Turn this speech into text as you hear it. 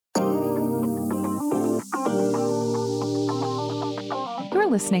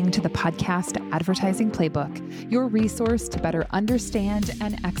listening to the Podcast Advertising Playbook, your resource to better understand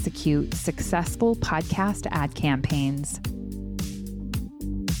and execute successful podcast ad campaigns.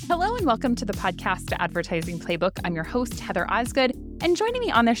 Hello and welcome to the Podcast Advertising Playbook. I'm your host, Heather Osgood, and joining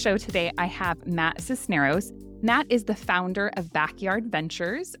me on the show today, I have Matt Cisneros. Matt is the founder of Backyard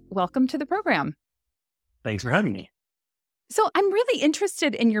Ventures. Welcome to the program. Thanks for having me. So I'm really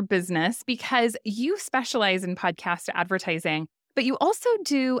interested in your business because you specialize in podcast advertising, but you also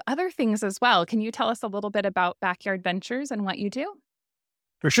do other things as well. Can you tell us a little bit about Backyard Ventures and what you do?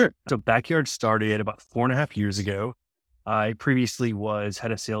 For sure. So Backyard started about 4.5 years ago. I previously was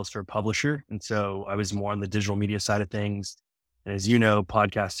head of sales for a publisher. And so I was more on the digital media side of things. And as you know,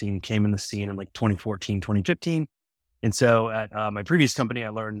 podcasting came in the scene in like 2014, 2015. And so at my previous company, I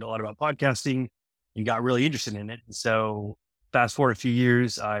learned a lot about podcasting and got really interested in it. And so fast forward a few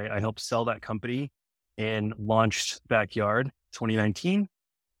years, I helped sell that company and launched Backyard 2019.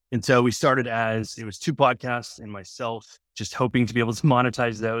 And so we started as, it was 2 podcasts and myself, just hoping to be able to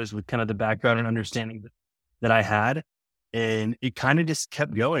monetize those with kind of the background and understanding that I had. And it kind of just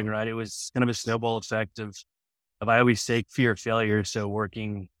kept going, right? It was kind of a snowball effect of I always say fear of failure. So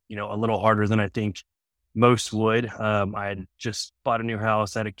working, a little harder than I think most would. I had just bought a new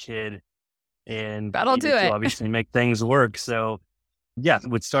house, had a kid, and that'll do it. Obviously make things work. So yeah,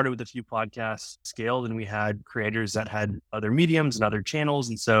 it started with a few podcasts, scaled, and we had creators that had other mediums and other channels.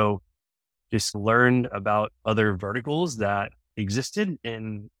 And so just learned about other verticals that existed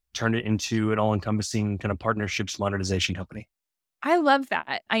and turned it into an all-encompassing kind of partnerships monetization company. I love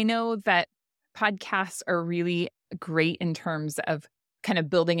that. I know that podcasts are really great in terms of kind of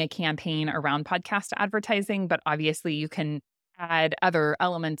building a campaign around podcast advertising, but obviously you can add other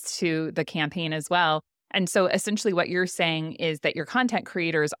elements to the campaign as well. And so essentially what you're saying is that your content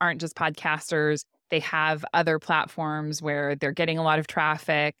creators aren't just podcasters. They have other platforms where they're getting a lot of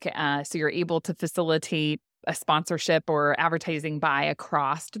traffic. So you're able to facilitate a sponsorship or advertising buy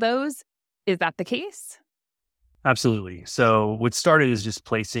across those. Is that the case? Absolutely. So what started is just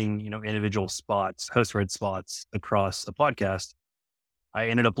placing, individual spots, host-read spots across a podcast. I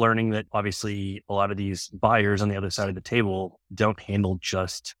ended up learning that obviously a lot of these buyers on the other side of the table don't handle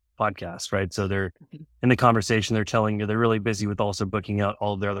just podcasts, right? So they're in the conversation, they're telling you they're really busy with also booking out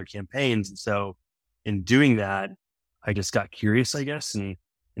all of their other campaigns. And so in doing that, I just got curious, I guess, and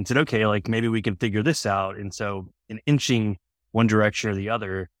said, okay, like maybe we can figure this out. And so in inching one direction or the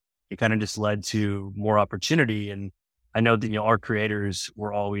other, it kind of just led to more opportunity. And I know that, our creators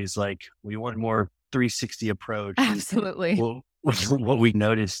were always like, we want more 360 approach. Absolutely. Well, what we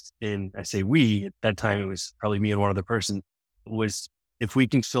noticed, and I say we, at that time, it was probably me and one other person, was if we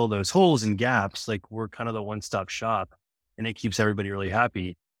can fill those holes and gaps, like we're kind of the one-stop shop and it keeps everybody really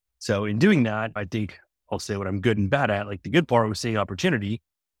happy. So in doing that, I think I'll say what I'm good and bad at. Like the good part was seeing opportunity,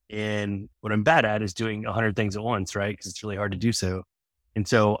 and what I'm bad at is doing 100 things at once, right? Because it's really hard to do so. And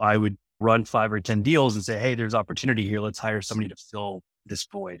so I would run 5 or 10 deals and say, hey, there's opportunity here. Let's hire somebody to fill this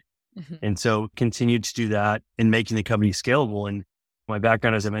void. Mm-hmm. And so continued to do that and making the company scalable. And my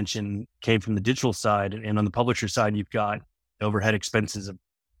background, as I mentioned, came from the digital side. And on the publisher side, you've got overhead expenses of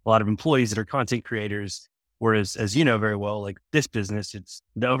a lot of employees that are content creators. Whereas, as you know very well, like this business,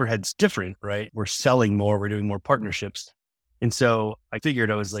 the overhead's different, right? We're selling more, we're doing more partnerships. And so I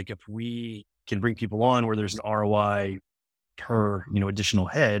figured I was like, if we can bring people on where there's an ROI per, additional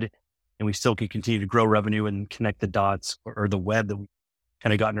head, and we still can continue to grow revenue and connect the dots or the web that we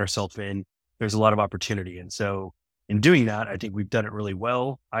kind of gotten ourselves in, there's a lot of opportunity. And so in doing that, I think we've done it really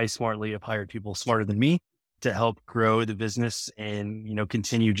well. I smartly have hired people smarter than me to help grow the business and,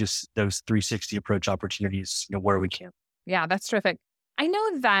 continue just those 360 approach opportunities, where we can. Yeah, that's terrific. I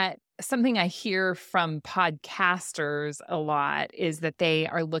know that something I hear from podcasters a lot is that they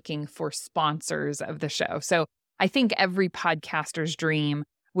are looking for sponsors of the show. So I think every podcaster's dream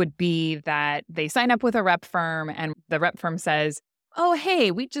would be that they sign up with a rep firm and the rep firm says, oh,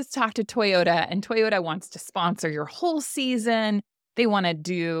 hey, we just talked to Toyota and Toyota wants to sponsor your whole season. They want to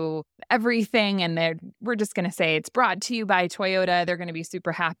do everything. And we're just going to say it's brought to you by Toyota. They're going to be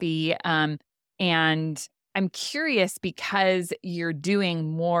super happy. And I'm curious because you're doing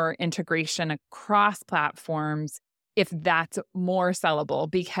more integration across platforms, if that's more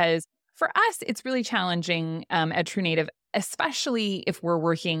sellable, because for us, it's really challenging at True Native, especially if we're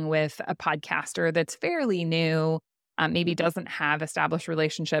working with a podcaster that's fairly new, maybe doesn't have established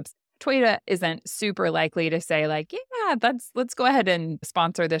relationships. Toyota isn't super likely to say like, yeah, let's go ahead and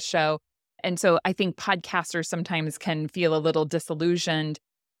sponsor this show. And so I think podcasters sometimes can feel a little disillusioned.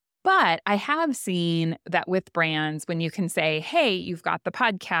 But I have seen that with brands, when you can say, hey, you've got the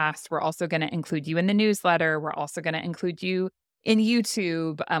podcast, we're also going to include you in the newsletter. We're also going to include you in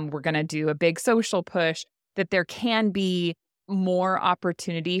YouTube, we're going to do a big social push, that there can be more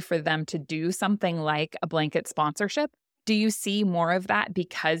opportunity for them to do something like a blanket sponsorship. Do you see more of that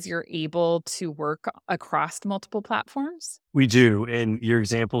because you're able to work across multiple platforms? We do. And your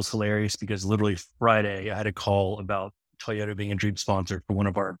example is hilarious because literally Friday, I had a call about Toyota being a dream sponsor for one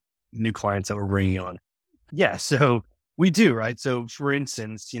of our new clients that we're bringing on. Yeah. So we do, right? So for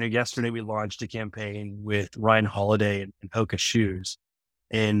instance, yesterday we launched a campaign with Ryan Holiday and Hoka shoes.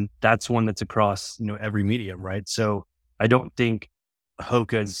 And that's one that's across, every medium, right? So I don't think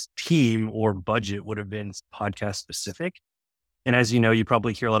Hoka's team or budget would have been podcast specific. And as you know, you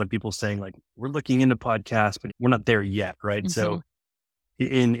probably hear a lot of people saying like, we're looking into podcasts, but we're not there yet, right? So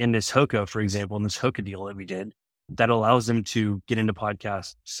in this Hoka, for example, in this Hoka deal that we did, that allows them to get into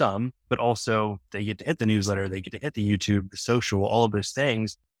podcasts some, but also they get to hit the newsletter, they get to hit the YouTube, the social, all of those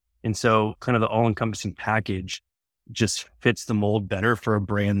things. And so kind of the all-encompassing package just fits the mold better for a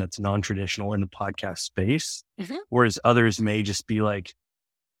brand that's non-traditional in the podcast space. Whereas others may just be like,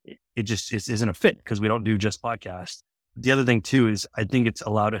 it isn't a fit because we don't do just podcasts. The other thing too is I think it's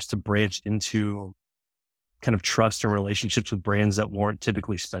allowed us to branch into kind of trust and relationships with brands that weren't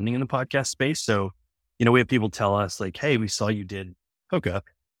typically spending in the podcast space. So, we have people tell us like, hey, we saw you did Hoka.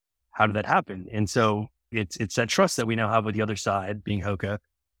 How did that happen? And so it's that trust that we now have with the other side, being Hoka,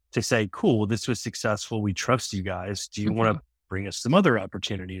 to say, cool, this was successful. We trust you guys. Do you want to bring us some other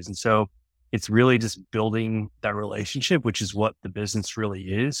opportunities? And so it's really just building that relationship, which is what the business really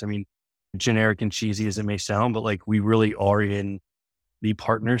is. I mean, generic and cheesy as it may sound, but like we really are in the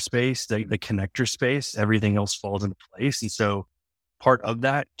partner space, the connector space. Everything else falls into place. And so part of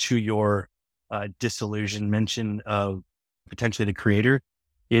that, to your disillusion mention of potentially the creator,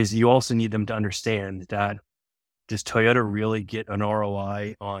 is you also need them to understand that, does Toyota really get an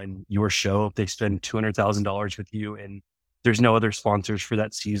ROI on your show if they spend $200,000 with you and there's no other sponsors for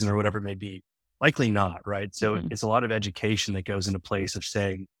that season or whatever it may be? Likely not, right? So it's a lot of education that goes into place of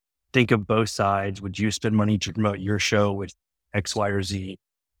saying, think of both sides. Would you spend money to promote your show with X, Y, or Z?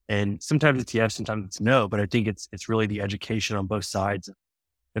 And sometimes it's yes, sometimes it's no, but I think it's really the education on both sides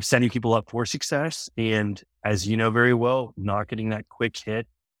of setting people up for success. And as you know very well, not getting that quick hit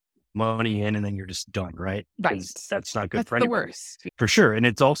money in and then you're just done, right? Right. That's not good That's for the anybody. worst. For sure. And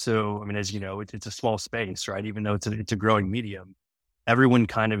it's also, I mean, as you know, it's a small space, right? Even though it's a growing medium, everyone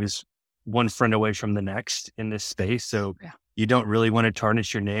kind of is one friend away from the next in this space. So you don't really want to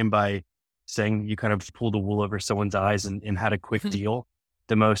tarnish your name by saying you kind of pulled the wool over someone's eyes and had a quick deal.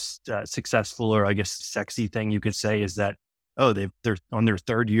 The most successful, or I guess sexy thing you could say is that, oh, they're on their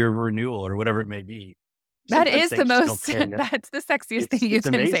third year of renewal or whatever it may be. That is the most, that's the sexiest thing you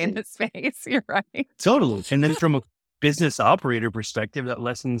can say in this space. You're right. Totally. And then from a business operator perspective, that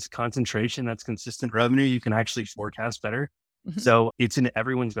lessens concentration. That's consistent revenue. You can actually forecast better. So it's in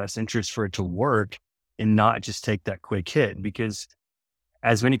everyone's best interest for it to work and not just take that quick hit, because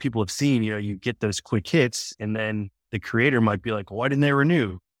as many people have seen, you get those quick hits and then the creator might be like, why didn't they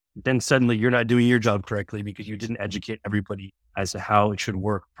renew? Then suddenly you're not doing your job correctly because you didn't educate everybody as to how it should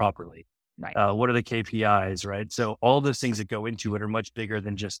work properly. Right. What are the KPIs, right? So all those things that go into it are much bigger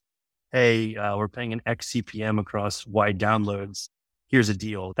than just, hey, we're paying an X CPM across Y downloads. Here's a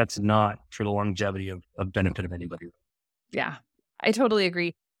deal. That's not for the longevity of benefit of anybody. Yeah, I totally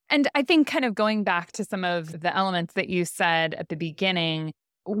agree. And I think kind of going back to some of the elements that you said at the beginning,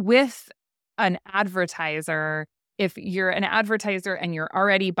 with an advertiser, if you're an advertiser and you're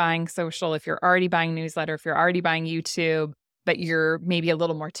already buying social, if you're already buying newsletter, if you're already buying YouTube, but you're maybe a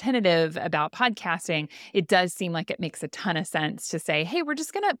little more tentative about podcasting, it does seem like it makes a ton of sense to say, hey, we're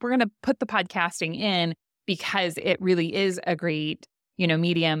going to put the podcasting in because it really is a great,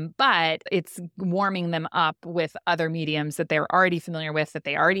 medium, but it's warming them up with other mediums that they're already familiar with, that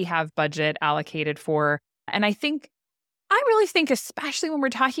they already have budget allocated for. And I really think, especially when we're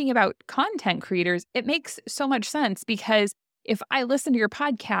talking about content creators, it makes so much sense, because if I listen to your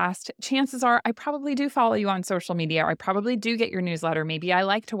podcast, chances are I probably do follow you on social media, or I probably do get your newsletter. Maybe I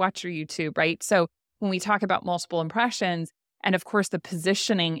like to watch your YouTube, right? So when we talk about multiple impressions, and of course the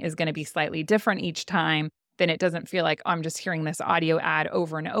positioning is going to be slightly different each time, then it doesn't feel like I'm just hearing this audio ad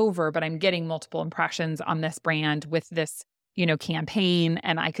over and over, but I'm getting multiple impressions on this brand with this, campaign.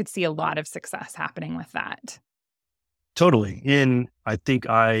 And I could see a lot of success happening with that. Totally. And I think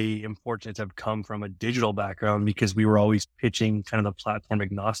I am fortunate to have come from a digital background because we were always pitching kind of the platform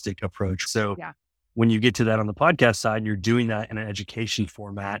agnostic approach. So when you get to that on the podcast side, you're doing that in an education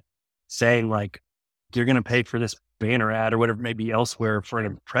format, saying like, you're going to pay for this banner ad or whatever it may be elsewhere for an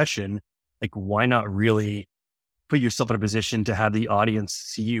impression. Like, why not really put yourself in a position to have the audience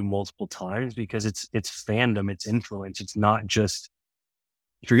see you multiple times because it's fandom, it's influence. It's not just,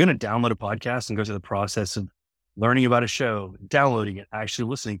 if you're going to download a podcast and go through the process of learning about a show, downloading it, actually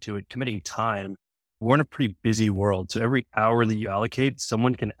listening to it, committing time, we're in a pretty busy world. So every hour that you allocate,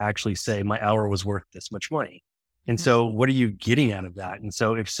 someone can actually say, my hour was worth this much money. And so what are you getting out of that? And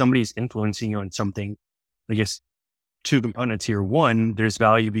so if somebody's influencing you on something, I guess two components here. One, there's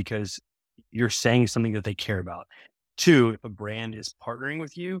value because you're saying something that they care about. Two, if a brand is partnering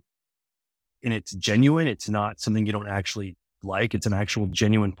with you and it's genuine, it's not something you don't actually like, it's an actual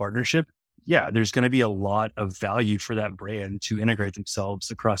genuine partnership. Yeah, there's going to be a lot of value for that brand to integrate themselves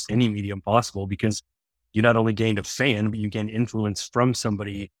across any medium possible because you not only gained a fan, but you gain influence from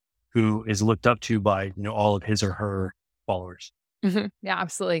somebody who is looked up to by, all of his or her followers. Yeah,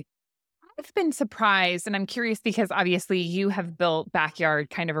 absolutely. I've been surprised, and I'm curious because obviously you have built Backyard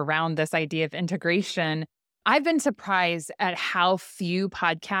kind of around this idea of integration. I've been surprised at how few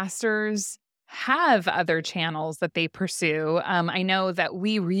podcasters have other channels that they pursue. I know that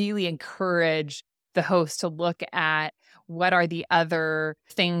we really encourage the host to look at what are the other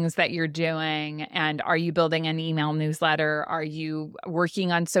things that you're doing, and are you building an email newsletter? Are you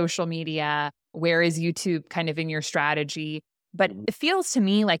working on social media? Where is YouTube kind of in your strategy? But it feels to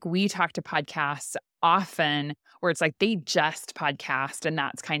me like we talk to podcasts often where it's like they just podcast and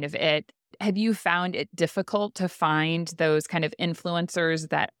that's kind of it. Have you found it difficult to find those kind of influencers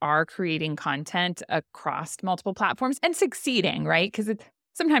that are creating content across multiple platforms and succeeding, right? Because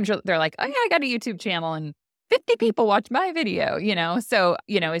sometimes they're like, oh yeah, I got a YouTube channel and 50 people watch my video, So,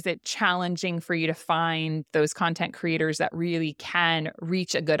 is it challenging for you to find those content creators that really can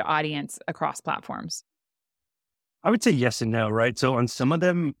reach a good audience across platforms? I would say yes and no, right? So on some of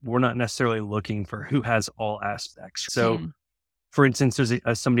them, we're not necessarily looking for who has all aspects. So for instance,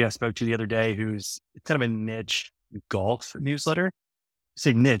 there's somebody I spoke to the other day who's kind of a niche golf newsletter. I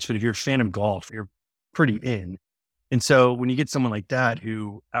say niche, but if you're a fan of golf, you're pretty in. And so when you get someone like that,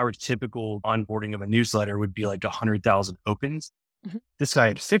 who our typical onboarding of a newsletter would be like 100,000 opens, this guy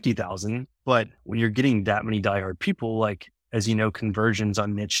had 50,000. But when you're getting that many diehard people, like, as you know, conversions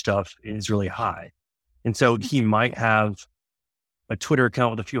on niche stuff is really high. And so he might have a Twitter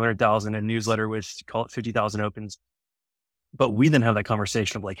account with a few 100,000, a newsletter with, call it 50,000 opens. But we then have that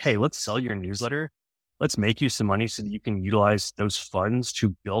conversation of like, hey, let's sell your newsletter. Let's make you some money so that you can utilize those funds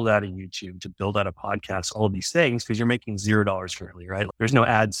to build out a YouTube, to build out a podcast, all of these things, because you're making $0 currently, right? There's no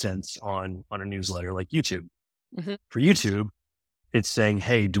AdSense on a newsletter like YouTube. For YouTube, it's saying,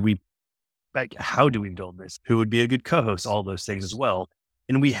 hey, how do we build this? Who would be a good co-host? All those things as well.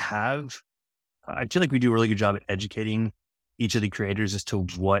 And I feel like we do a really good job at educating each of the creators as to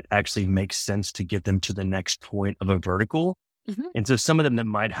what actually makes sense to get them to the next point of a vertical. And so some of them that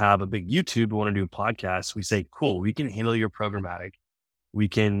might have a big YouTube and want to do a podcast, we say, cool, we can handle your programmatic. We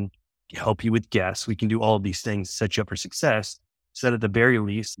can help you with guests. We can do all of these things, set you up for success. So that at the very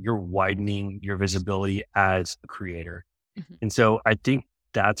least, you're widening your visibility as a creator. And so I think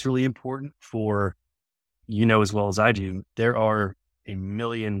that's really important for, as well as I do, there are a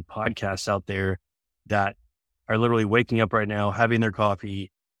million podcasts out there that are literally waking up right now, having their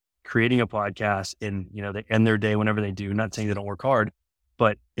coffee, creating a podcast, and, they end their day whenever they do. Not saying they don't work hard,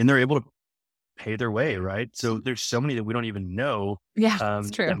 and they're able to pay their way, right? So there's so many that we don't even know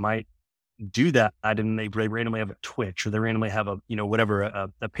that's true. that might do that. And they randomly have a Twitch, or they randomly have a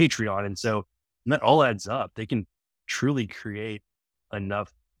Patreon. And so that all adds up. They can truly create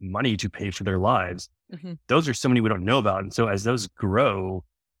enough money to pay for their lives. Those are so many we don't know about. And so as those grow,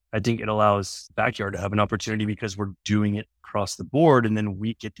 I think it allows Backyard to have an opportunity because we're doing it across the board. And then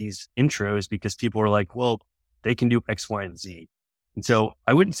we get these intros because people are like, well, they can do X, Y, and Z. And so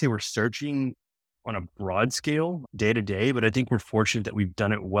I wouldn't say we're searching on a broad scale day to day, but I think we're fortunate that we've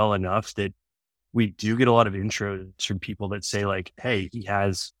done it well enough that we do get a lot of intros from people that say like, hey, he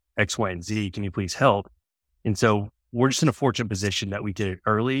has X, Y, and Z. Can you please help? And so we're just in a fortunate position that we did it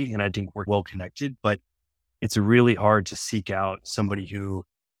early. And I think we're well connected, but it's really hard to seek out somebody who,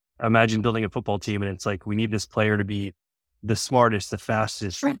 imagine building a football team and it's like, we need this player to be the smartest, the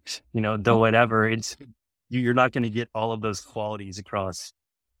fastest, the whatever. You're not going to get all of those qualities across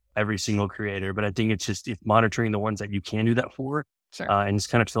every single creator. But I think it's monitoring the ones that you can do that for, and just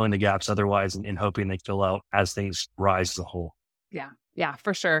kind of filling the gaps otherwise and hoping they fill out as things rise as a whole. Yeah,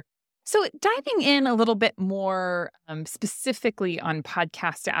 for sure. So diving in a little bit more specifically on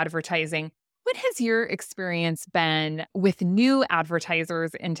podcast advertising, what has your experience been with new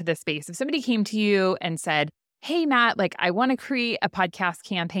advertisers into this space? If somebody came to you and said, hey, Matt, I want to create a podcast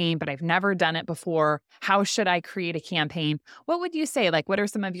campaign, but I've never done it before. How should I create a campaign? What would you say? What are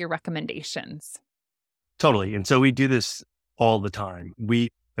some of your recommendations? Totally. And so we do this all the time.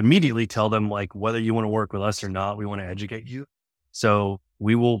 We immediately tell them like, whether you want to work with us or not, we want to educate you. So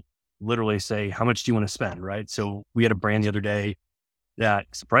we will literally say, how much do you want to spend? Right. So we had a brand the other day that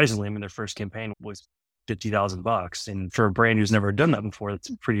surprisingly, I mean, their first campaign was $50,000. And for a brand who's never done that before, that's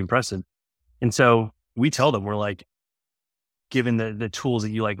pretty impressive. And so we tell them, we're like, given the tools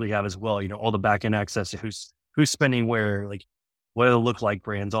that you likely have as well, all the back end access to who's spending where, like what do they look like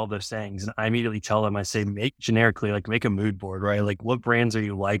brands, all those things. And I immediately tell them, I say, make a mood board, right? Like what brands are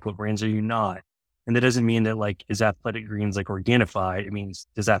you like? What brands are you not? And that doesn't mean that like, is Athletic Greens like Organifi? It means,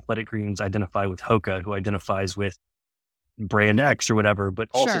 does Athletic Greens identify with Hoka, who identifies with brand X or whatever, but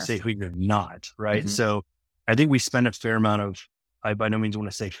also Sure. say who you're not, right? Mhm. So I think we spend a fair amount of, I by no means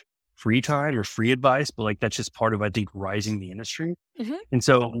want to say free time or free advice, but like that's just part of, I think, rising the industry. Mhm. And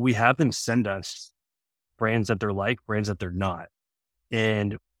so we have them send us brands that they're like, brands that they're not.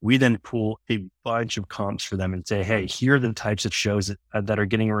 And we then pull a bunch of comps for them and say, hey, here are the types of shows that are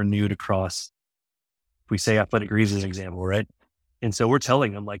getting renewed across, if we say Athletic Greens as an example, right? And so we're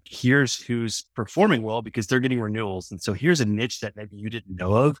telling them like, here's who's performing well because they're getting renewals. And so here's a niche that maybe you didn't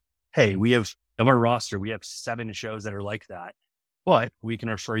know of. Hey, we have on our roster, we have 7 shows that are like that, but we can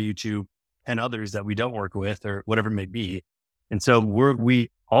refer you to 10 others that we don't work with or whatever it may be. And so we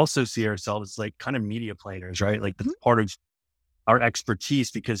also see ourselves as like kind of media planners, right? Like that's part of our expertise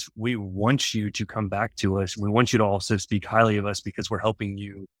because we want you to come back to us. We want you to also speak highly of us because we're helping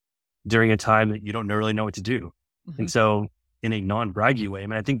you during a time that you don't really know what to do. Mhm. And so in a non-braggy way, I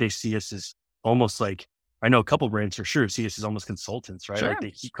mean, I think they see us as almost like, I know a couple brands for sure see us as almost consultants, right? Sure. Like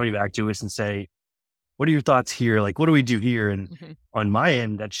they keep coming back to us and say, what are your thoughts here? Like, what do we do here? And Mhm. on my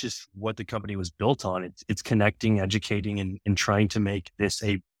end, that's just what the company was built on. It's connecting, educating, and trying to make this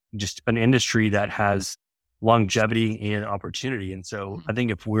just an industry that has longevity and opportunity. And so I think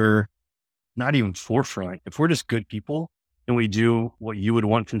if we're not even forefront, if we're just good people and we do what you would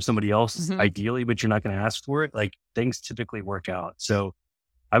want from somebody else, Mhm. ideally, but you're not going to ask for it, like things typically work out. So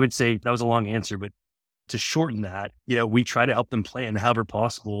I would say that was a long answer, but to shorten that, we try to help them plan however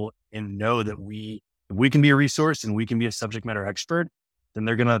possible and know that if we can be a resource and we can be a subject matter expert, then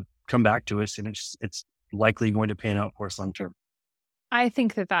they're going to come back to us and it's likely going to pan out for us long term. I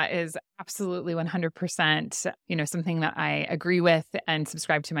think that is absolutely 100%, something that I agree with and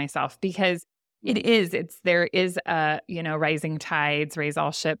subscribe to myself because there is a, rising tides, raise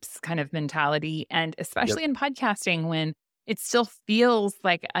all ships kind of mentality. And Yep. especially in podcasting when it still feels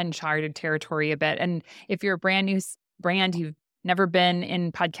like uncharted territory a bit. And if you're a brand new brand, you've never been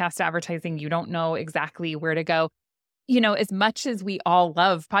in podcast advertising, you don't know exactly where to go. As much as we all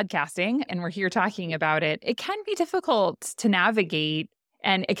love podcasting and we're here talking about it, it can be difficult to navigate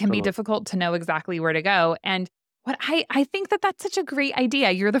and it can be Totally. difficult to know exactly where to go. And what I think that's such a great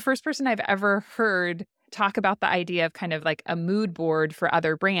idea. You're the first person I've ever heard talk about the idea of kind of like a mood board for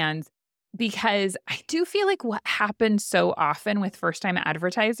other brands, because I do feel like what happens so often with first time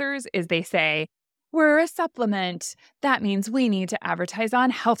advertisers is they say, we're a supplement. That means we need to advertise on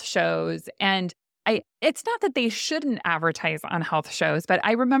health shows. And it's not that they shouldn't advertise on health shows, but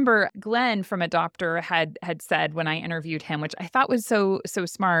I remember Glenn from Adopter had said when I interviewed him, which I thought was so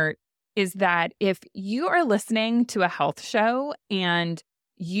smart, is that if you are listening to a health show and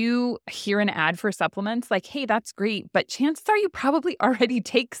you hear an ad for supplements, like, hey, that's great, but chances are you probably already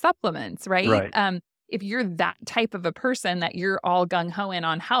take supplements, right? Right. If you're that type of a person that you're all gung-ho in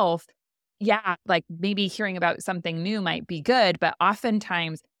on health, yeah, like maybe hearing about something new might be good, but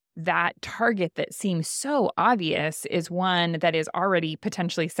oftentimes that target that seems so obvious is one that is already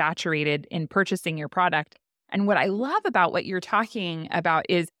potentially saturated in purchasing your product. And what I love about what you're talking about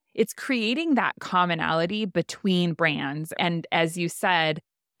is it's creating that commonality between brands. And as you said,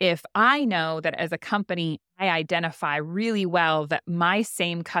 if I know that as a company, I identify really well that my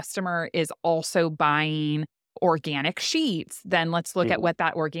same customer is also buying organic sheets, then let's look at what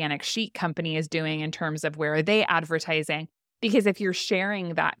that organic sheet company is doing in terms of where are they advertising. Because if you're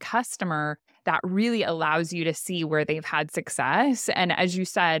sharing that customer, that really allows you to see where they've had success. And as you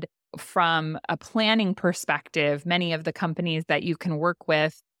said, from a planning perspective, many of the companies that you can work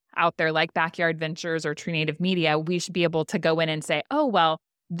with out there, like Backyard Ventures or True Native Media, we should be able to go in and say, oh, well,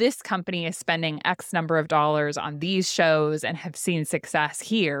 this company is spending X number of dollars on these shows and have seen success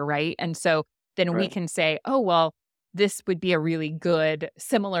here, right? And so then we can say, oh, well, this would be a really good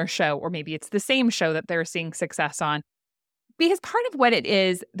similar show, or maybe it's the same show that they're seeing success on. Because part of what it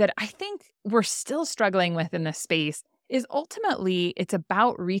is that I think we're still struggling with in this space is ultimately it's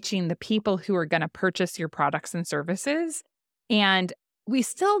about reaching the people who are going to purchase your products and services. And we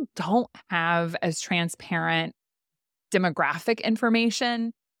still don't have as transparent demographic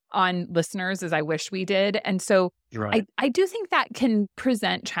information on listeners as I wish we did. And so Right. I do think that can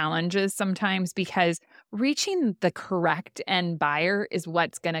present challenges sometimes because reaching the correct end buyer is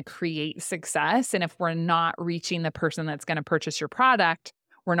what's going to create success. And if we're not reaching the person that's going to purchase your product,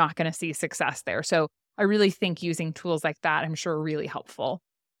 we're not going to see success there. So I really think using tools like that, I'm sure, are really helpful.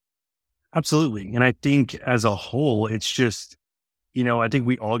 Absolutely. And I think as a whole, it's just, I think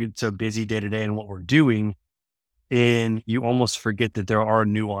we all get so busy day to day in what we're doing. And you almost forget that there are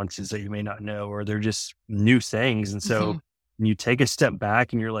nuances that you may not know, or they're just new things. And so when you take a step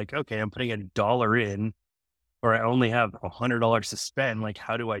back and you're like, okay, I'm putting $1 in, or I only have $100 to spend. Like,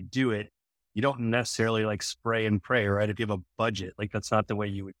 how do I do it? You don't necessarily like spray and pray, right? If you have a budget, like that's not the way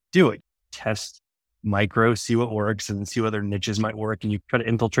you would do it. Test micro, see what works, and see what other niches might work. And you try to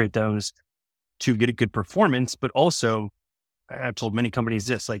infiltrate those to get a good performance. But also, I've told many companies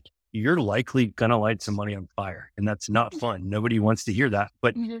this, like, you're likely going to light some money on fire, and that's not fun. Nobody wants to hear that.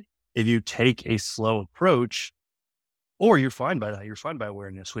 But if you take a slow approach, or you're fine by that, you're fine by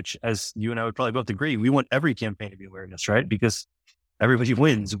awareness, which, as you and I would probably both agree, we want every campaign to be awareness, right? Because everybody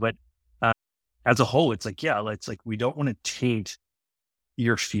wins. But as a whole, it's like, we don't want to taint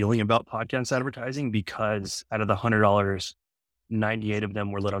your feeling about podcast advertising because out of the $100, 98 of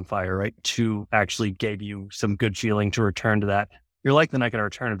them were lit on fire, right? 2 actually gave you some good feeling to return to that. You're likely not going to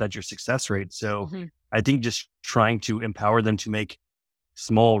return if that's your success rate. So I think just trying to empower them to make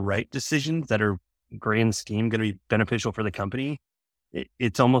small, right decisions that are grand scheme going to be beneficial for the company.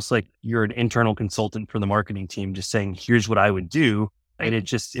 It's almost like you're an internal consultant for the marketing team, just saying, here's what I would do. And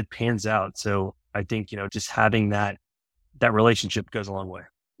it pans out. So I think, just having that relationship goes a long way.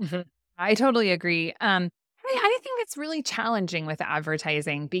 I totally agree. I think it's really challenging with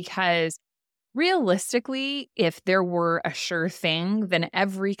advertising because realistically, if there were a sure thing, then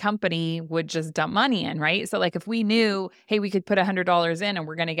every company would just dump money in, right? So like if we knew, hey, we could put $100 in and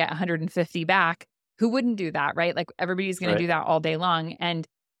we're going to get 150 back, who wouldn't do that, right? Like everybody's going to do that all day long. And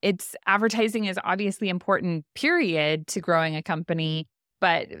advertising is obviously important, period, to growing a company.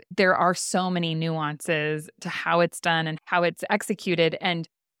 But there are so many nuances to how it's done and how it's executed. And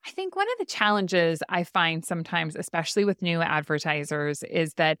I think one of the challenges I find sometimes, especially with new advertisers,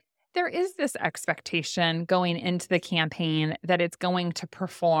 is that there is this expectation going into the campaign that it's going to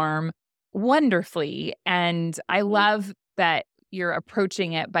perform wonderfully. And I love that you're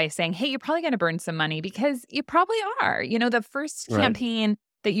approaching it by saying, hey, you're probably going to burn some money because you probably are. The first campaign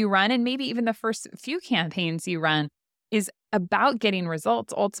that you run, and maybe even the first few campaigns you run, is about getting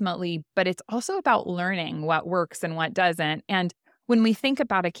results ultimately, but it's also about learning what works and what doesn't. And when we think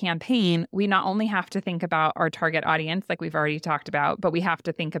about a campaign, we not only have to think about our target audience, like we've already talked about, but we have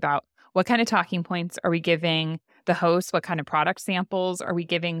to think about what kind of talking points are we giving the host? What kind of product samples are we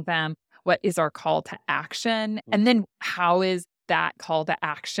giving them? What is our call to action? And then how is that call to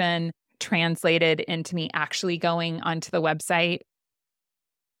action translated into me actually going onto the website?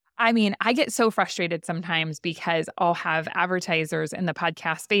 I mean, I get so frustrated sometimes because I'll have advertisers in the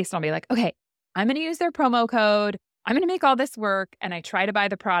podcast space and I'll be like, okay, I'm going to use their promo code. I'm going to make all this work. And I try to buy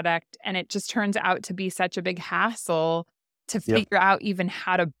the product and it just turns out to be such a big hassle to figure out even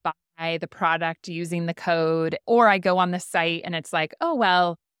how to buy the product using the code. Or I go on the site and it's like, oh,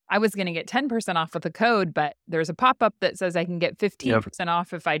 well, I was going to get 10% off with the code, but there's a pop-up that says I can get 15%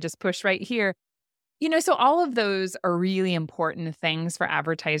 off if I just push right here. So all of those are really important things for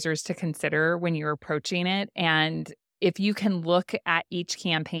advertisers to consider when you're approaching it. And if you can look at each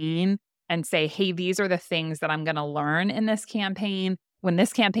campaign and say, hey, these are the things that I'm going to learn in this campaign. When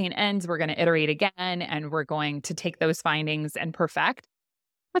this campaign ends, we're going to iterate again and we're going to take those findings and perfect.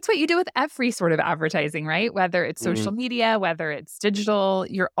 That's what you do with every sort of advertising, right? Whether it's social media, whether it's digital,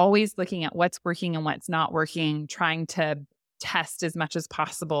 you're always looking at what's working and what's not working, trying to test as much as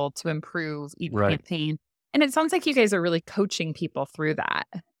possible to improve each campaign. And it sounds like you guys are really coaching people through that.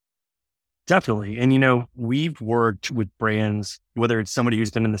 Definitely. And, we've worked with brands, whether it's somebody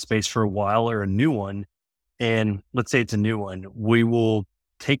who's been in the space for a while or a new one. And let's say it's a new one, we will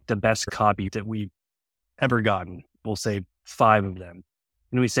take the best copy that we've ever gotten. We'll say 5 of them.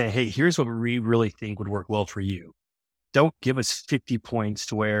 And we say, hey, here's what we really think would work well for you. Don't give us 50 points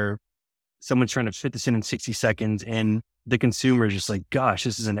to where someone's trying to fit this in 60 seconds and the consumer is just like, gosh,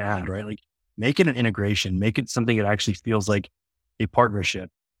 this is an ad, right? Like, make it an integration, make it something that actually feels like a partnership.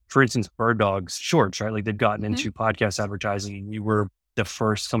 For instance, Bird Dogs Shorts, right? Like they've gotten into podcast advertising. We were the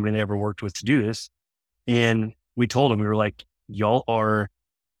first company they ever worked with to do this. And we told them, we were like, y'all are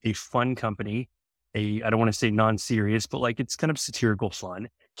a fun company. I don't want to say non-serious, but like it's kind of satirical fun.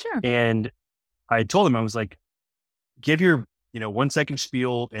 Sure. And I told them, I was like, give your 1-second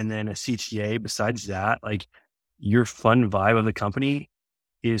spiel and then a CTA besides that, like your fun vibe of the company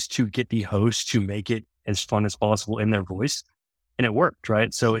is to get the host to make it as fun as possible in their voice. And it worked,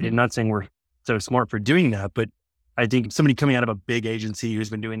 right? So I'm not saying we're so smart for doing that, but I think somebody coming out of a big agency who's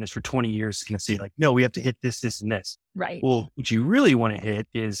been doing this for 20 years is going to say like, no, we have to hit this, this, and this. Right. Well, what you really want to hit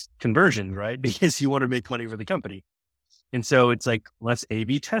is conversion, right? Because you want to make money for the company. And so it's like, let's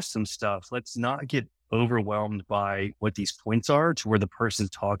A/B test some stuff. Let's not get overwhelmed by what these points are to where the person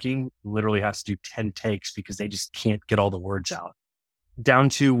talking literally has to do 10 takes because they just can't get all the words out. Down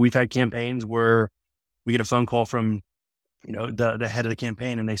to we've had campaigns where we get a phone call from, the head of the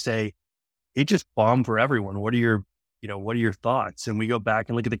campaign and they say, it just bombed for everyone. What are your thoughts? And we go back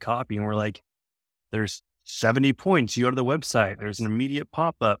and look at the copy and we're like, there's 70 points. You go to the website, there's an immediate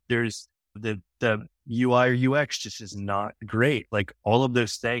pop-up. There's the UI or UX just is not great. Like all of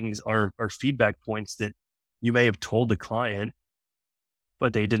those things are feedback points that you may have told the client,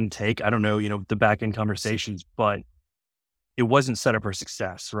 but they didn't take, I don't know, the back end conversations, but it wasn't set up for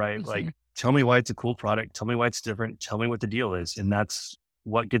success, right? Mm-hmm. Like, tell me why it's a cool product. Tell me why it's different. Tell me what the deal is. And that's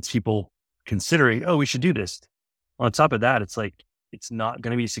what gets people considering, oh, we should do this. On top of that, it's like, it's not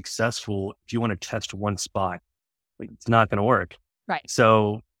going to be successful if you want to test one spot. Like, it's not going to work. Right.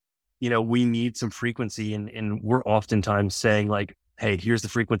 So, we need some frequency and we're oftentimes saying like, hey, here's the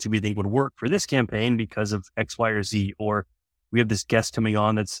frequency we think would work for this campaign because of X, Y, or Z, or we have this guest coming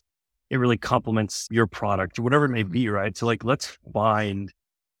on it really complements your product or whatever it may be, right? So like, let's find,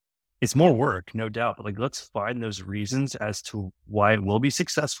 it's more work, no doubt, but like, let's find those reasons as to why it will be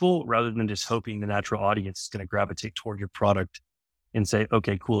successful rather than just hoping the natural audience is going to gravitate toward your product and say,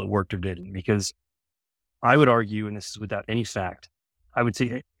 okay, cool, it worked or didn't. Because I would argue, and this is without any fact, I would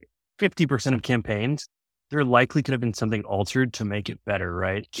say 50% of campaigns, there likely could have been something altered to make it better,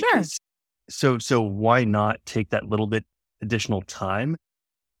 right? Sure. So why not take that little bit additional time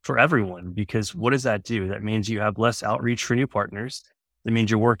for everyone? Because what does that do? That means you have less outreach for new partners. That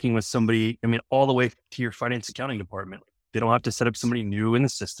means you're working with somebody, all the way to your finance accounting department. They don't have to set up somebody new in the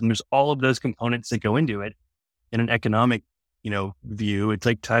system. There's all of those components that go into it. In an economic, view, it's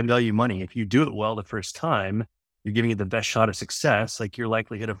like time value money. If you do it well the first time, you're giving it the best shot of success, like your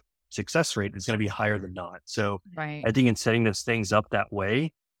likelihood of success rate is going to be higher than not. So right. I think in setting those things up that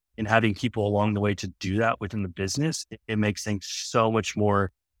way and having people along the way to do that within the business, it makes things so much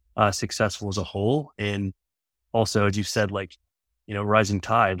more successful as a whole. And also, as you said, like, rising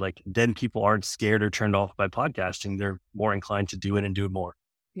tide, like then people aren't scared or turned off by podcasting. They're more inclined to do it and do it more.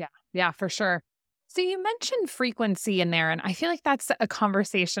 Yeah, for sure. So you mentioned frequency in there, and I feel like that's a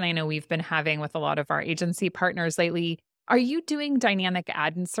conversation I know we've been having with a lot of our agency partners lately. Are you doing dynamic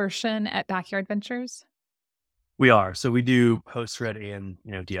ad insertion at Backyard Ventures? We are. So we do post-read and,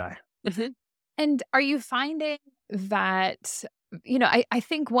 DI. Mm-hmm. And are you finding that, I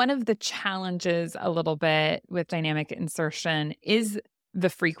think one of the challenges a little bit with dynamic insertion is the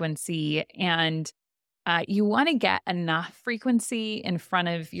frequency, and you want to get enough frequency in front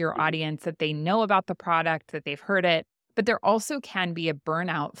of your audience that they know about the product, that they've heard it, but there also can be a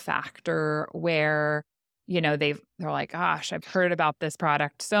burnout factor where they're like, gosh, I've heard about this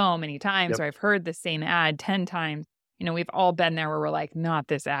product so many times, or I've heard the same ad 10 times. We've all been there where we're like, not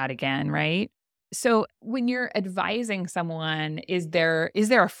this ad again, right? So when you're advising someone, is there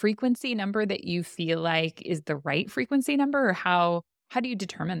a frequency number that you feel like is the right frequency number, or how do you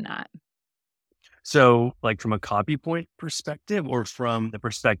determine that? So like from a copy point perspective or from the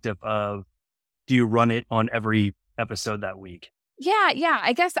perspective of, do you run it on every episode that week? Yeah.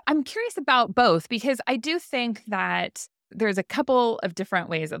 I guess I'm curious about both, because I do think that there's a couple of different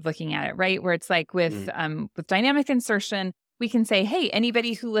ways of looking at it, right? Where it's like with dynamic insertion, we can say, hey,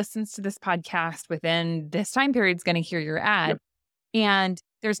 anybody who listens to this podcast within this time period is going to hear your ad. Yep. And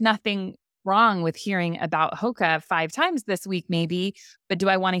there's nothing wrong with hearing about Hoka 5 times this week, maybe, but do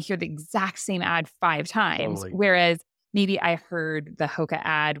I want to hear the exact same ad 5 times? Totally. Whereas maybe I heard the Hoka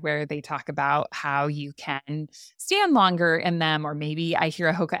ad where they talk about how you can stand longer in them, or maybe I hear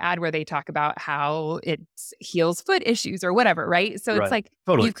a Hoka ad where they talk about how it heals foot issues or whatever, right? So it's like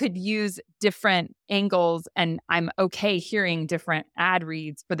you could use different angles, and I'm okay hearing different ad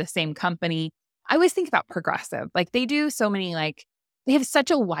reads for the same company. I always think about Progressive. Like they do so many, like they have such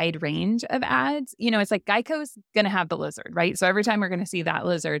a wide range of ads. It's like Geico's going to have the lizard, right? So every time we're going to see that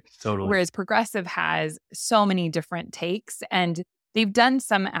lizard. Totally. Whereas Progressive has so many different takes, and they've done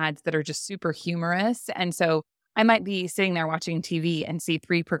some ads that are just super humorous. And so I might be sitting there watching TV and see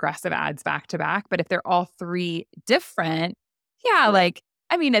 3 Progressive ads back to back. But if they're all 3 different,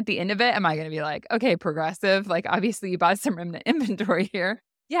 at the end of it, am I going to be like, okay, Progressive, like obviously you bought some remnant inventory here.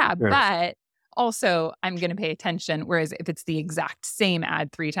 Yeah, sure. But Also, I'm going to pay attention. Whereas if it's the exact same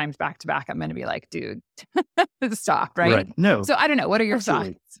ad 3 times back to back, I'm going to be like, dude, stop. Right. Right. No, So I don't know. What are your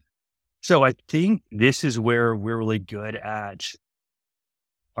absolutely. thoughts? So I think this is where we're really good at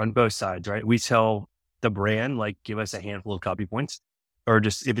on both sides, right? We tell the brand, like, give us a handful of copy points, or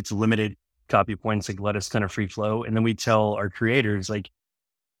just if it's limited copy points, like let us kind of free flow. And then we tell our creators, like,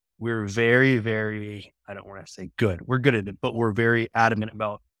 we're very, very, I don't want to say good, we're good at it, but we're very adamant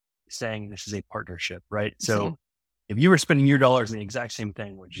about saying this is a partnership, right? So if you were spending your dollars on the exact same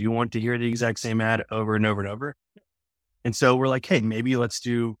thing, would you want to hear the exact same ad over and over and over? And so we're like, hey, maybe let's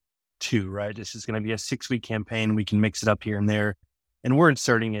do 2, right? This is going to be a 6-week campaign. We can mix it up here and there. And we're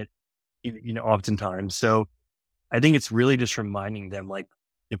inserting it, oftentimes. So I think it's really just reminding them, like,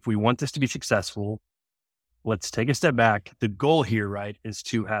 if we want this to be successful, let's take a step back. The goal here, right, is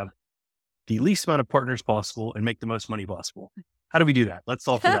to have the least amount of partners possible and make the most money possible. How do we do that? Let's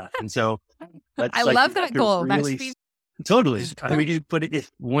solve for that. And so I love that goal. Really, totally. I mean, but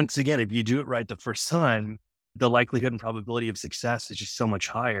once again, if you do it right the first time, the likelihood and probability of success is just so much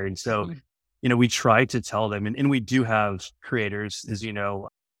higher. And so, we try to tell them, and we do have creators, as you know,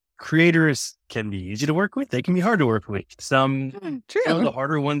 creators can be easy to work with. They can be hard to work with. Some of the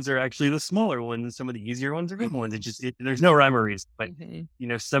harder ones are actually the smaller ones, and some of the easier ones are good ones. There's no rhyme or reason, but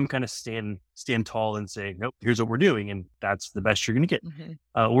some kind of stand tall and say, nope, here's what we're doing. And that's the best you're going to get.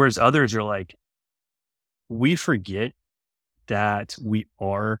 Whereas others are like, we forget that we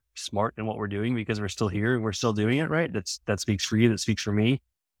are smart in what we're doing because we're still here and we're still doing it, right? That speaks for you. That speaks for me.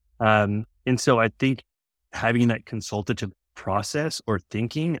 And so I think having that consultative process or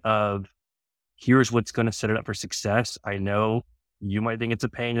thinking of, here's what's going to set it up for success. I know you might think it's a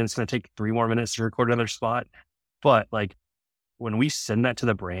pain and it's going to take 3 more minutes to record another spot, but like when we send that to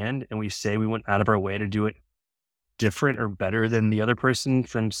the brand and we say we went out of our way to do it different or better than the other person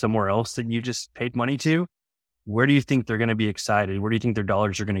from somewhere else that you just paid money to, where do you think they're going to be excited? Where do you think their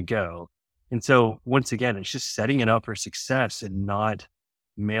dollars are going to go? And so once again, it's just setting it up for success and not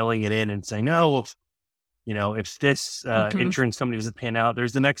mailing it in and saying, no, if this insurance company doesn't pan out,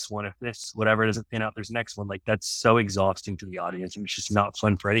 there's the next one. If this, whatever doesn't pan out, there's the next one. Like, that's so exhausting to the audience and it's just not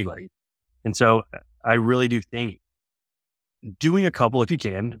fun for anybody. And so I really do think doing a couple if you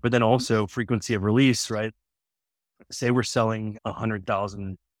can, but then also frequency of release, right? Say we're selling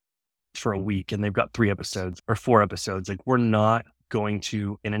 100,000 for a week and they've got 3 episodes or 4 episodes. Like, we're not going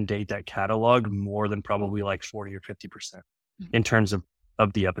to inundate that catalog more than probably like 40 or 50% in terms of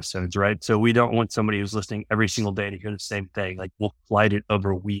the episodes, right? So we don't want somebody who's listening every single day to hear the same thing. Like, we'll flight it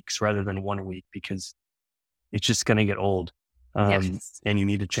over weeks rather than 1 week because it's just going to get old. And you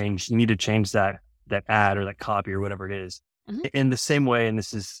need to change that ad or that copy or whatever it is. In the same way, and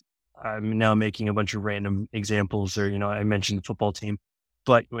I'm now making a bunch of random examples, or, I mentioned the football team,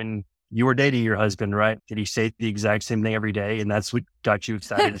 but when you were dating your husband, right? Did he say the exact same thing every day? And that's what got you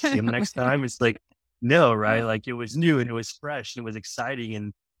excited to see him the next time? It's like, no, right? Like, it was new and it was fresh and it was exciting.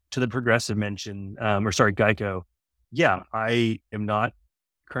 And to the Progressive mention, Geico. Yeah, I am not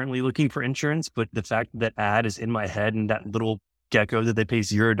currently looking for insurance, but the fact that ad is in my head and that little gecko that they pay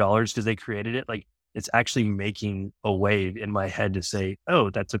 $0 because they created it, like, it's actually making a wave in my head to say, oh,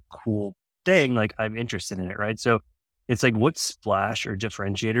 that's a cool thing. Like, I'm interested in it, right? So it's like, what splash or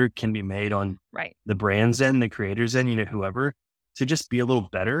differentiator can be made on the brand's end, the creator's end, to just be a little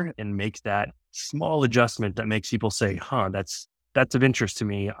better and make that small adjustment that makes people say, that's of interest to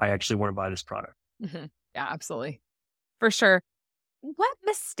me. I actually want to buy this product. Yeah, absolutely. For sure. What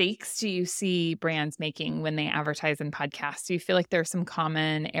mistakes do you see brands making when they advertise in podcasts? Do you feel like there are some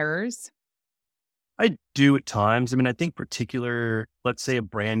common errors? I do at times. I mean, I think let's say a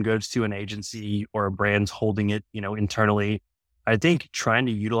brand goes to an agency or a brand's holding it, internally. I think trying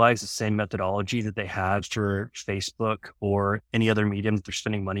to utilize the same methodology that they have for Facebook or any other medium that they're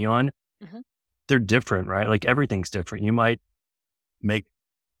spending money on, they're different, right? Like, everything's different. You might make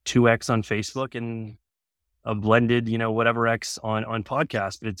 2x on Facebook and a blended, whatever X on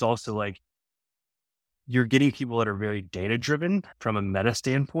podcasts, but it's also like you're getting people that are very data driven from a meta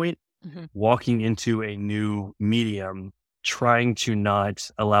standpoint, walking into a new medium, trying to not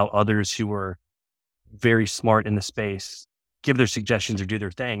allow others who are very smart in the space give their suggestions or do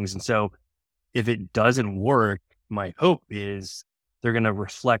their things. And so if it doesn't work, my hope is they're going to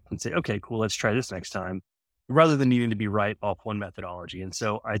reflect and say, okay, cool, let's try this next time, rather than needing to be right off one methodology. And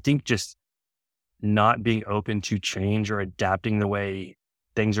so I think just not being open to change or adapting the way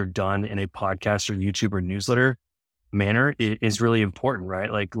things are done in a podcast or YouTube or newsletter manner is really important, right?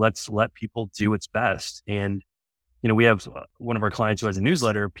 Like, let's let people do what's best. And, we have one of our clients who has a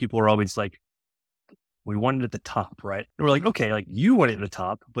newsletter. People are always like, we want it at the top, right? And we're like, okay, like, you want it at the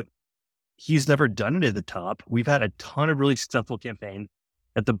top, but he's never done it at the top. We've had a ton of really successful campaigns.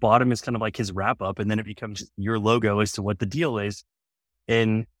 At the bottom is kind of like his wrap up, and then it becomes your logo as to what the deal is.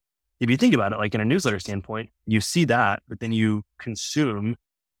 And if you think about it, like in a newsletter standpoint, you see that, but then you consume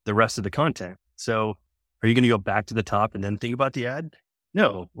the rest of the content. So are you going to go back to the top and then think about the ad?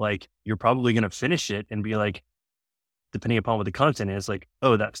 No, like you're probably going to finish it and be like, depending upon what the content is, like,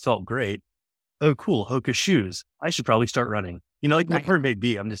 oh, that felt great. Oh, cool. Hoka shoes. I should probably start running. Like whatever it may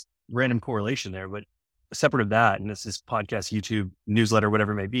be. I'm just random correlation there, but separate of that, and this is podcast, YouTube, newsletter,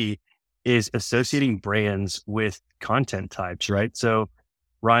 whatever it may be, is associating brands with content types, right? So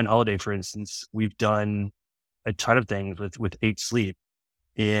Ryan Holiday, for instance, we've done a ton of things with 8 Sleep,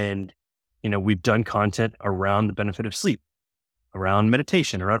 and, we've done content around the benefit of sleep, around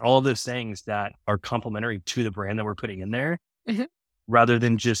meditation, around all of those things that are complementary to the brand that we're putting in there, rather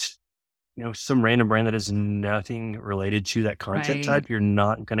than just, some random brand that has nothing related to that content type. You're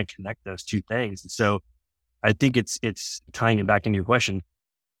not going to connect those two things. And so I think it's tying it back into your question.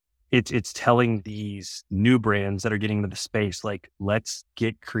 It's telling these new brands that are getting into the space, like, let's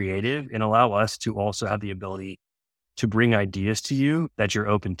get creative and allow us to also have the ability to bring ideas to you that you're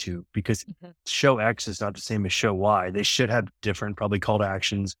open to, because show X is not the same as show Y. They should have different probably call to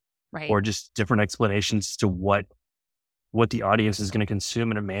actions, or just different explanations to what the audience is going to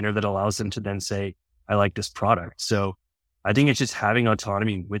consume in a manner that allows them to then say, I like this product. So I think it's just having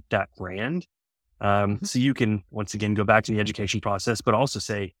autonomy with that brand. So you can, once again, go back to the education process, but also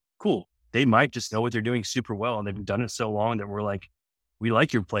say, cool, they might just know what they're doing super well. And they've done it so long that we're like, we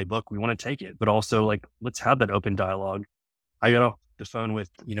like your playbook. We want to take it, but also like, let's have that open dialogue. I got off the phone with,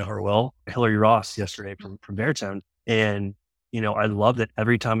 her well, Hillary Ross yesterday from Veritone. And, I love that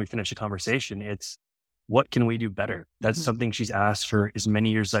every time we finish a conversation, it's, what can we do better? That's something she's asked for as many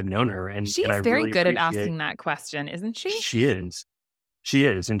years as I've known her. And she's and very good at asking that question, isn't she? She is.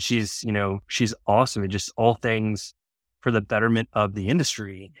 And she's awesome at just all things for the betterment of the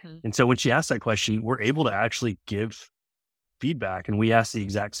industry. And so when she asked that question, we're able to actually give feedback, and we ask the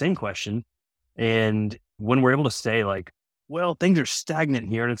exact same question. And when we're able to say like, well, things are stagnant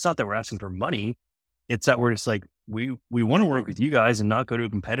here, and it's not that we're asking for money, it's that we're just like, we want to work with you guys and not go to a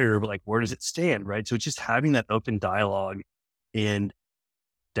competitor, but like, where does it stand? Right. So it's just having that open dialogue and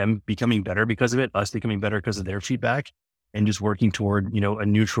them becoming better because of it, us becoming better because of their feedback, and just working toward, a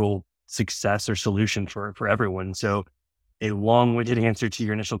neutral success or solution for everyone. So a long-winded answer to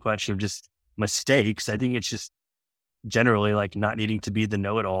your initial question of just mistakes. I think it's just generally like not needing to be the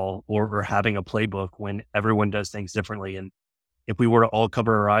know-it-all or having a playbook when everyone does things differently. And if we were to all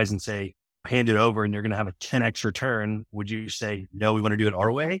cover our eyes and say, hand it over and you're going to have a 10x return, would you say, no, we want to do it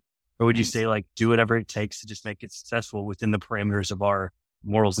our way? Or would you say like, do whatever it takes to just make it successful within the parameters of our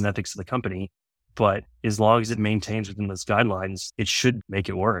morals and ethics of the company? But as long as it maintains within those guidelines, it should make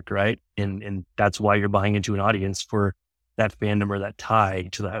it work. Right. And that's why you're buying into an audience for that fandom or that tie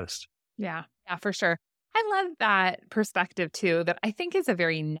to the host. Yeah, for sure. I love that perspective too, that I think is a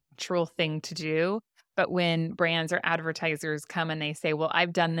very natural thing to do. But when brands or advertisers come and they say, well,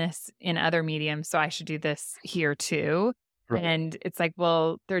 I've done this in other mediums, so I should do this here too. Right. And it's like,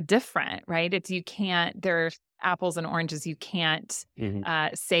 well, they're different, right? They're apples and oranges. You can't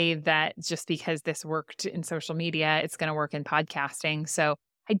say that just because this worked in social media, it's going to work in podcasting. So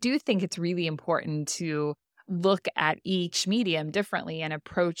I do think it's really important to look at each medium differently and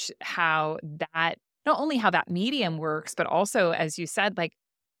approach how that, not only how that medium works, but also, as you said, like,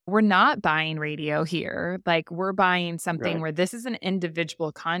 we're not buying radio here. Like, we're buying something where this is an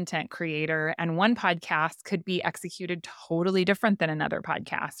individual content creator, and one podcast could be executed totally different than another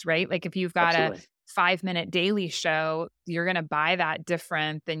podcast, right? Like, if you've got a 5-minute daily show, you're going to buy that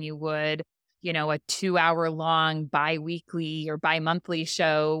different than you would, a 2-hour-long bi-weekly or bi-monthly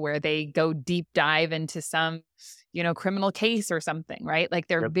show where they go deep dive into some, criminal case or something, right? Like,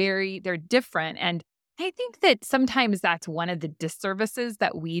 they're different. And I think that sometimes that's one of the disservices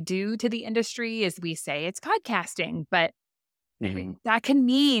that we do to the industry is we say it's podcasting, but that can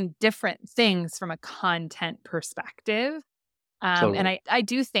mean different things from a content perspective. And I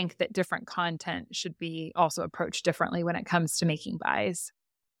do think that different content should be also approached differently when it comes to making buys.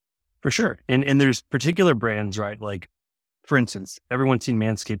 For sure. And there's particular brands, right? Like, for instance, everyone's seen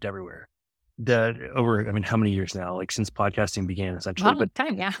Manscaped everywhere. How many years now? Like, since podcasting began, essentially. Long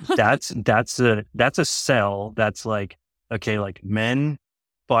time, yeah. that's a sell that's like, okay, like men,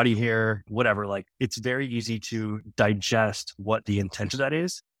 body hair, whatever. Like, it's very easy to digest what the intent of that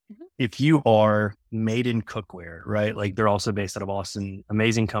is. If you are made in cookware, right? Like, they're also based out of Austin,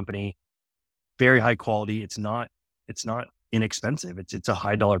 amazing company, very high quality. It's not inexpensive. It's a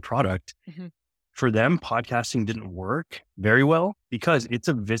high dollar product. for them, podcasting didn't work very well because it's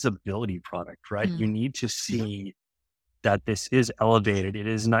a visibility product, right? You need to see that this is elevated. It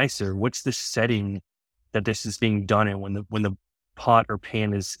is nicer. What's the setting that this is being done in when the pot or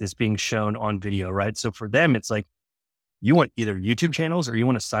pan is being shown on video, right? So for them, it's like you want either YouTube channels or you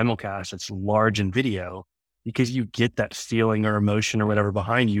want a simulcast that's large in video because you get that feeling or emotion or whatever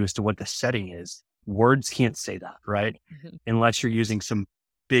behind you as to what the setting is. Words can't say that, right? Unless you're using some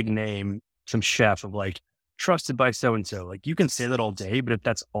big name, some chef of like trusted by so-and-so. Like you can say that all day, but if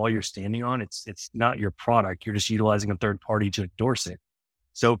that's all you're standing on, it's not your product. You're just utilizing a third party to endorse it.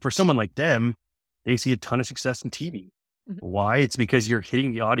 So for someone like them, they see a ton of success in TV. Why? It's because you're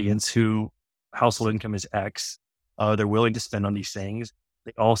hitting the audience who household income is X. They're willing to spend on these things.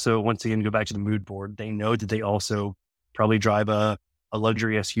 They also, once again, go back to the mood board. They know that they also probably drive a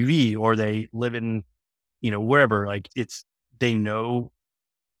luxury SUV or they live in, wherever. Like they know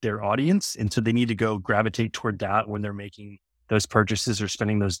their audience. And so they need to go gravitate toward that when they're making those purchases or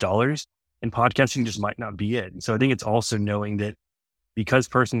spending those dollars. And podcasting just might not be it. And so I think it's also knowing that because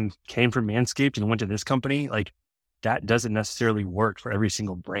person came from Manscaped and went to this company, like that doesn't necessarily work for every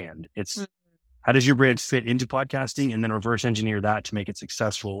single brand. It's how does your brand fit into podcasting and then reverse engineer that to make it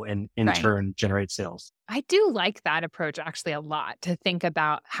successful and in turn generate sales. I do like that approach actually a lot, to think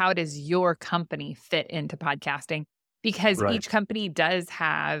about how does your company fit into podcasting, because each company does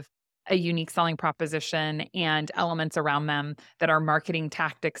have a unique selling proposition and elements around them that are marketing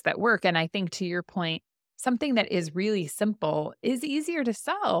tactics that work. And I think to your point, something that is really simple is easier to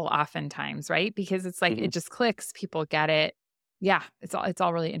sell oftentimes, right? Because it's like, it just clicks, people get it. Yeah, it's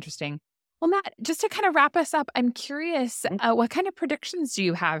all really interesting. Well, Matt, just to kind of wrap us up, I'm curious, what kind of predictions do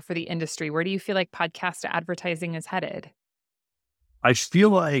you have for the industry? Where do you feel like podcast advertising is headed? I feel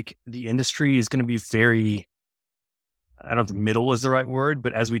like the industry is going to be very, I don't know if middle is the right word,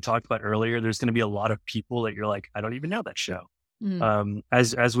 but as we talked about earlier, there's going to be a lot of people that you're like, I don't even know that show.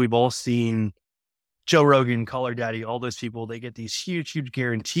 As we've all seen, Joe Rogan, Call Her Daddy, all those people, they get these huge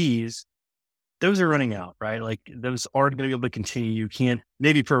guarantees. Those are running out, right? Like those aren't going to be able to continue. You can't,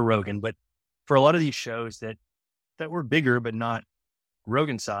 maybe for Rogan, but for a lot of these shows that were bigger, but not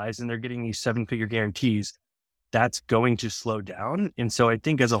Rogan size, and they're getting these 7-figure guarantees, that's going to slow down. And so I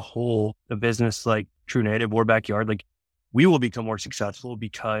think as a whole, a business like True Native or Backyard, like we will become more successful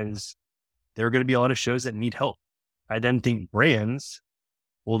because there are going to be a lot of shows that need help. I then think brands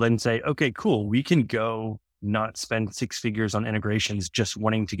will then say, okay, cool. We can go not spend 6 figures on integrations just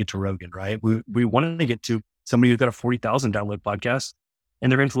wanting to get to Rogan, right? We want to get to somebody who's got a 40,000 download podcast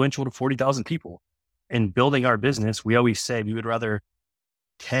and they're influential to 40,000 people. And building our business, we always say we would rather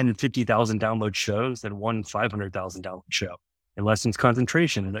 10, 50,000 download shows than one 500,000 download show. It lessens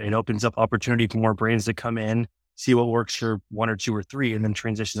concentration. It opens up opportunity for more brands to come in, see what works for 1 or 2 or 3, and then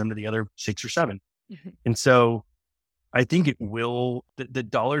transition them to the other 6 or 7. And so I think it will, the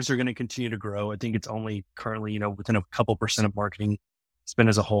dollars are going to continue to grow. I think it's only currently, within a couple % of marketing spend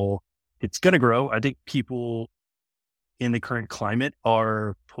as a whole. It's going to grow. I think people in the current climate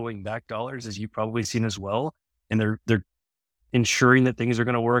are pulling back dollars, as you've probably seen as well. And they're ensuring that things are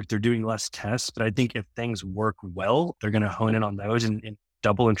going to work. They're doing less tests. But I think if things work well, they're going to hone in on those and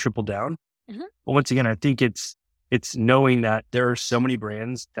double and triple down. But once again, I think it's knowing that there are so many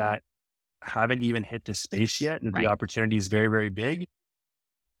brands that haven't even hit this space yet. And the opportunity is very, very big,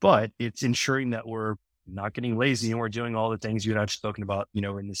 but it's ensuring that we're not getting lazy and we're doing all the things you and I've spoken about,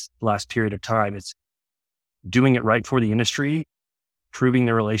 in this last period of time. It's doing it right for the industry, proving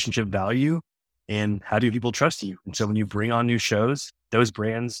the relationship value, and how do people trust you? And so when you bring on new shows, those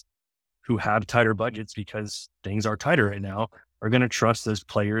brands who have tighter budgets because things are tighter right now are going to trust those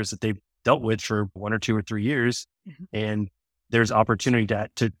players that they've dealt with for 1 or 2 or 3 years. And there's opportunity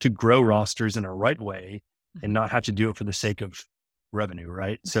to grow rosters in a right way and not have to do it for the sake of revenue,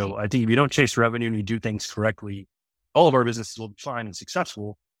 right? So I think if you don't chase revenue and you do things correctly, all of our businesses will be fine and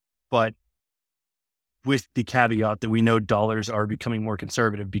successful, but with the caveat that we know dollars are becoming more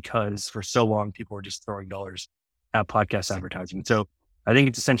conservative because for so long, people are just throwing dollars at podcast advertising. So I think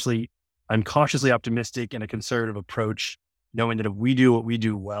it's essentially, I'm cautiously optimistic and a conservative approach, knowing that if we do what we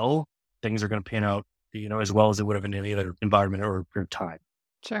do well, things are going to pan out, as well as it would have in any other environment or time.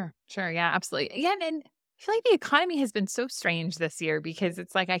 Sure. Yeah, absolutely. Yeah. And I feel like the economy has been so strange this year because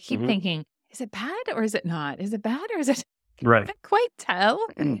it's like, I keep thinking, is it bad or is it not? Is it bad or is it? Right. I can't quite tell.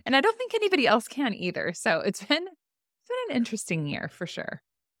 And I don't think anybody else can either. So it's been an interesting year for sure.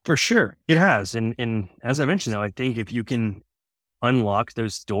 For sure. It has. And as I mentioned, though, I think if you can unlock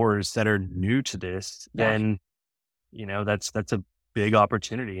those doors that are new to this, then, that's a big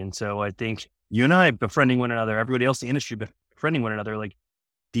opportunity. And so I think you and I befriending one another, everybody else in the industry befriending one another, like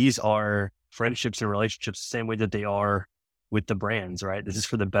these are friendships and relationships the same way that they are with the brands, right? This is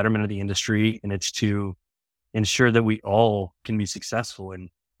for the betterment of the industry, and it's to ensure that we all can be successful. And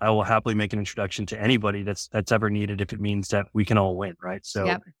I will happily make an introduction to anybody that's ever needed if it means that we can all win, right? So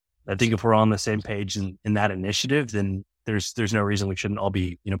Yep. I think if we're all on the same page in that initiative, then there's no reason we shouldn't all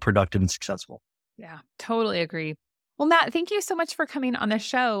be, productive and successful. Yeah, totally agree. Well, Matt, thank you so much for coming on the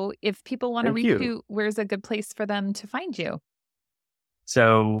show. If people want to Thank reach you. you, where's a good place for them to find you?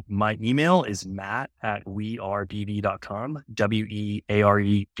 So my email is matt@wearebv.com,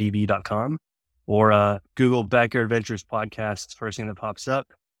 wearebv.com, or Google Backyard Ventures podcast, first thing that pops up.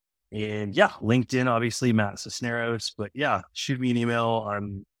 And yeah, LinkedIn, obviously, Matt Cisneros. But yeah, shoot me an email.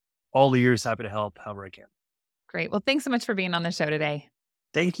 I'm all ears, happy to help however I can. Great. Well, thanks so much for being on the show today.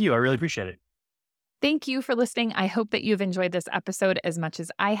 Thank you. I really appreciate it. Thank you for listening. I hope that you've enjoyed this episode as much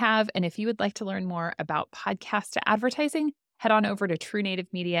as I have. And if you would like to learn more about podcast advertising, head on over to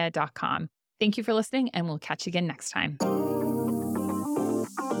TrueNativeMedia.com. Thank you for listening, and we'll catch you again next time.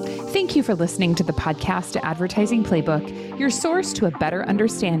 Thank you for listening to the Podcast Advertising Playbook, your source to a better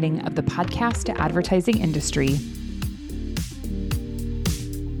understanding of the podcast advertising industry.